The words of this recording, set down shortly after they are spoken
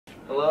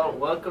Hello,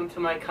 welcome to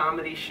my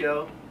comedy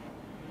show.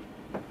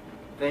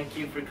 Thank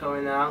you for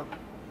coming out.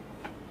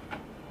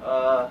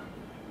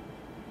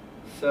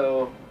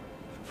 So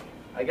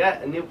I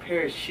got a new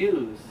pair of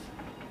shoes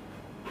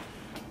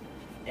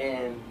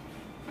and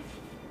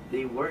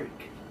they work.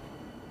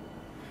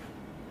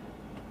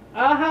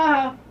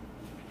 Aha!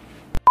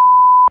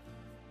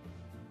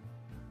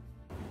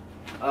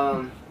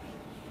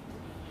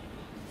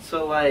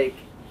 So like,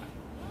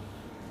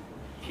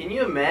 can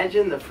you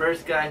imagine the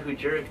first guy who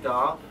jerked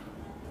off?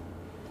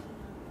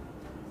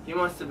 He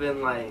must have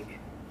been like,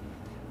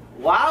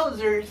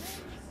 wowzers!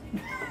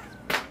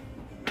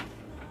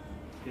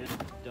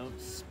 Don't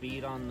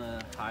speed on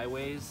the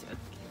highways.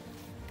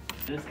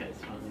 This guy's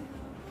funny.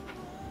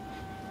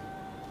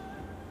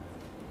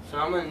 So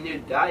I'm on a new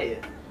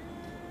diet.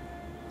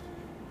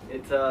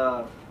 It's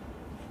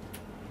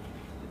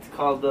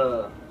called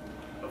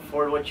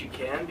Afford What You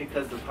Can,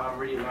 because the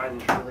poverty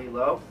line is really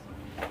low.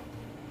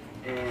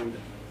 And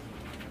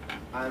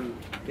I've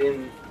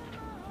been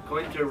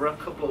going through a rough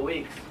couple of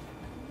weeks.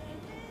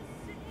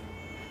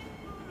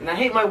 And I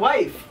hate my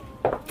wife.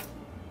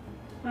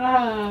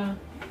 Ah.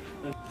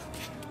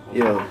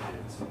 Yo,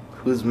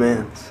 who's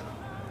man's?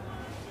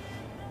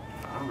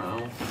 I don't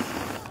know.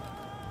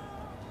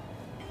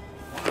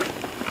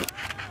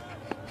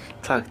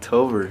 It's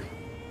October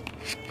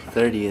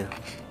 30th.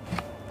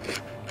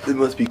 It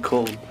must be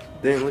cold.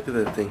 Dang, look at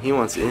that thing. He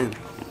wants in.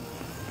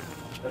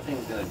 That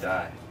thing's gonna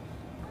die.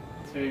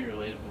 It's very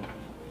relatable.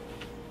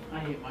 I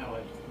hate my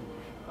wife.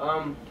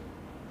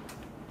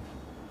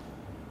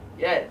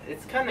 Yeah,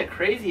 it's kind of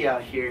crazy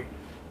out here.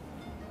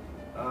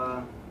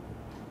 Oh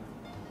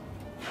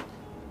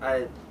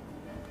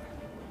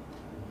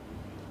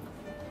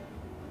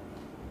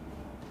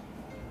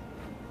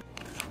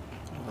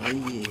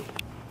yeah.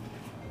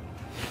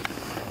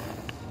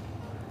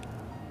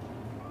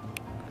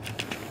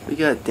 We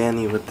got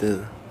Danny with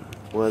the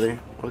weather.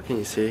 What can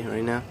you say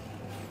right now?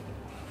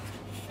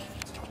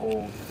 It's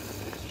cold.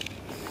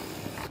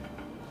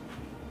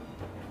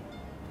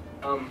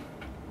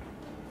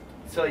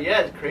 So yeah,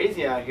 it's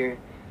crazy out here.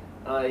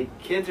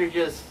 Kids are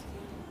just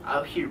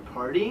out here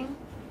partying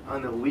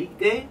on a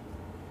weekday.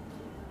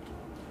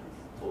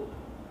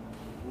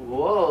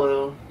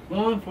 Whoa.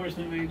 Law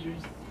enforcement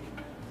majors.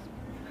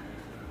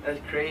 That's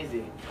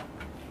crazy.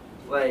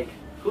 Like,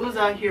 who's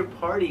out here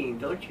partying?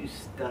 Don't you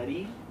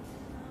study?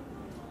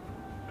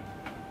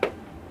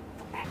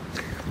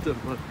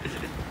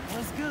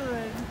 What's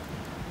good?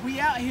 We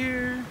out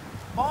here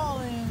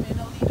balling in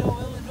Aledo,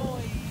 Illinois.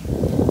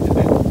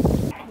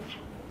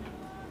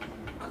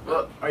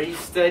 Well, are you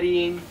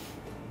studying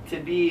to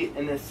be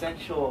an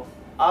essential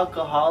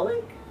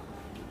alcoholic?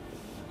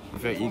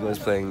 Fair Eagle is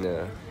playing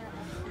the.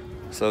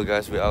 So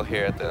guys, we're out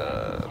here at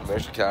the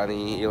Mercer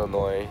County,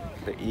 Illinois.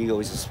 The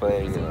Eagles is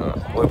playing.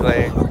 We're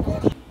playing.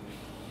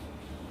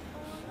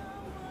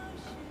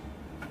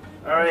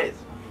 All right.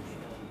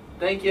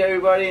 Thank you,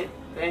 everybody.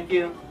 Thank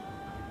you.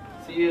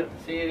 See you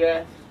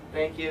guys.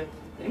 Thank you.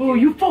 Oh,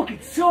 you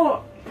fucking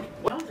suck!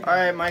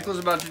 Alright, Michael's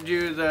about to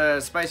do the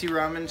spicy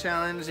ramen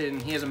challenge,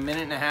 and he has a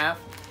minute and a half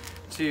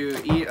to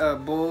eat a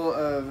bowl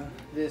of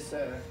this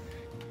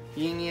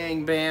yin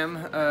yang bam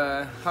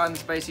hot and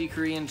spicy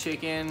Korean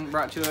chicken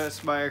brought to us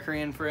by our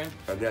Korean friend.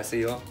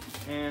 안녕하세요.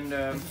 And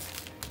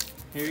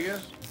here he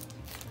goes.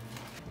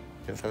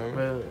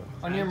 괜찮아요?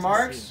 On your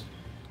marks,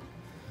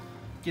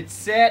 get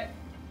set,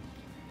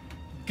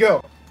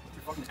 go!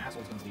 Your fucking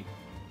asshole's gonna bleed.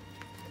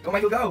 Go,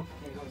 Michael, go!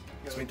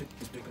 You're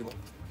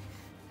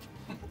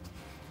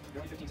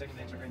only 15 seconds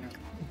to answer right now.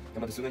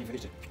 Come on, the sooner you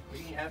finish it. We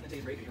can have to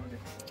take a break if you want to.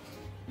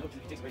 Nope,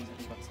 if he takes a break,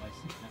 he's gonna think about the slice.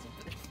 That's it.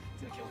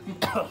 It's gonna kill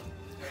him.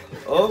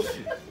 Oh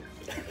shit.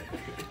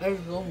 There's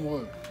no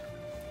more.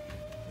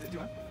 Do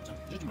what?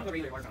 Just do the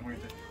regular water fountain.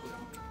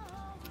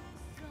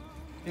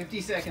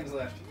 50 seconds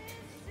left.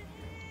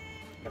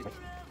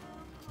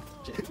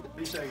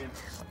 3 seconds.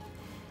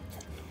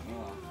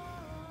 Oh.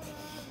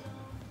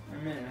 A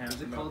minute and a half.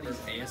 Is it called these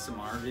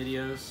ASMR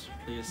videos?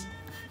 Please.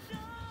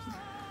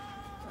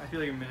 I feel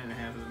like a minute and a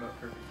half is about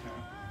perfect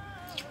time.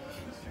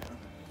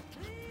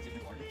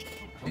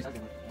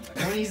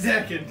 20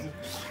 seconds.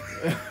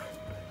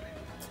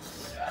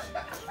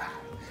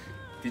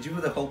 Did you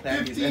put the whole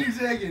package 15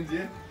 seconds,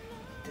 yeah?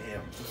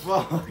 Damn.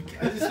 Fuck.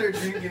 I just started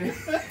drinking it.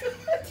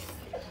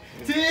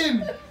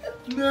 10,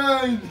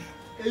 9,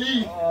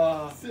 8,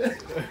 7,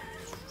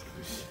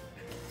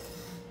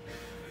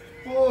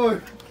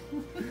 4.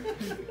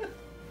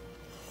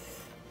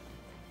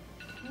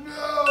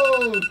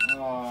 No!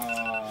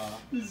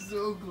 This is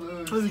so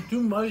close. That was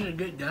too much to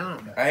get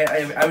down.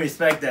 I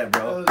respect that,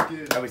 bro. That was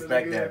good. I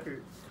respect that.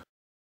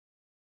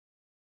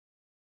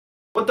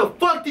 What the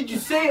fuck did you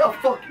say? I'll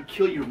fucking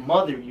kill your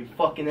mother, you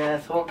fucking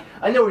asshole.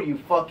 I know where you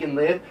fucking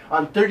live,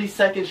 on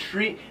 32nd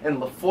Street in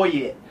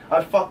Lafayette.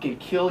 I fucking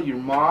kill your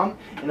mom,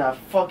 and I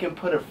fucking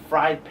put a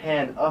fried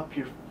pan up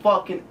your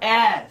fucking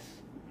ass.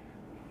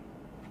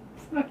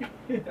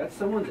 That's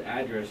someone's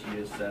address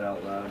you just said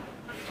out loud.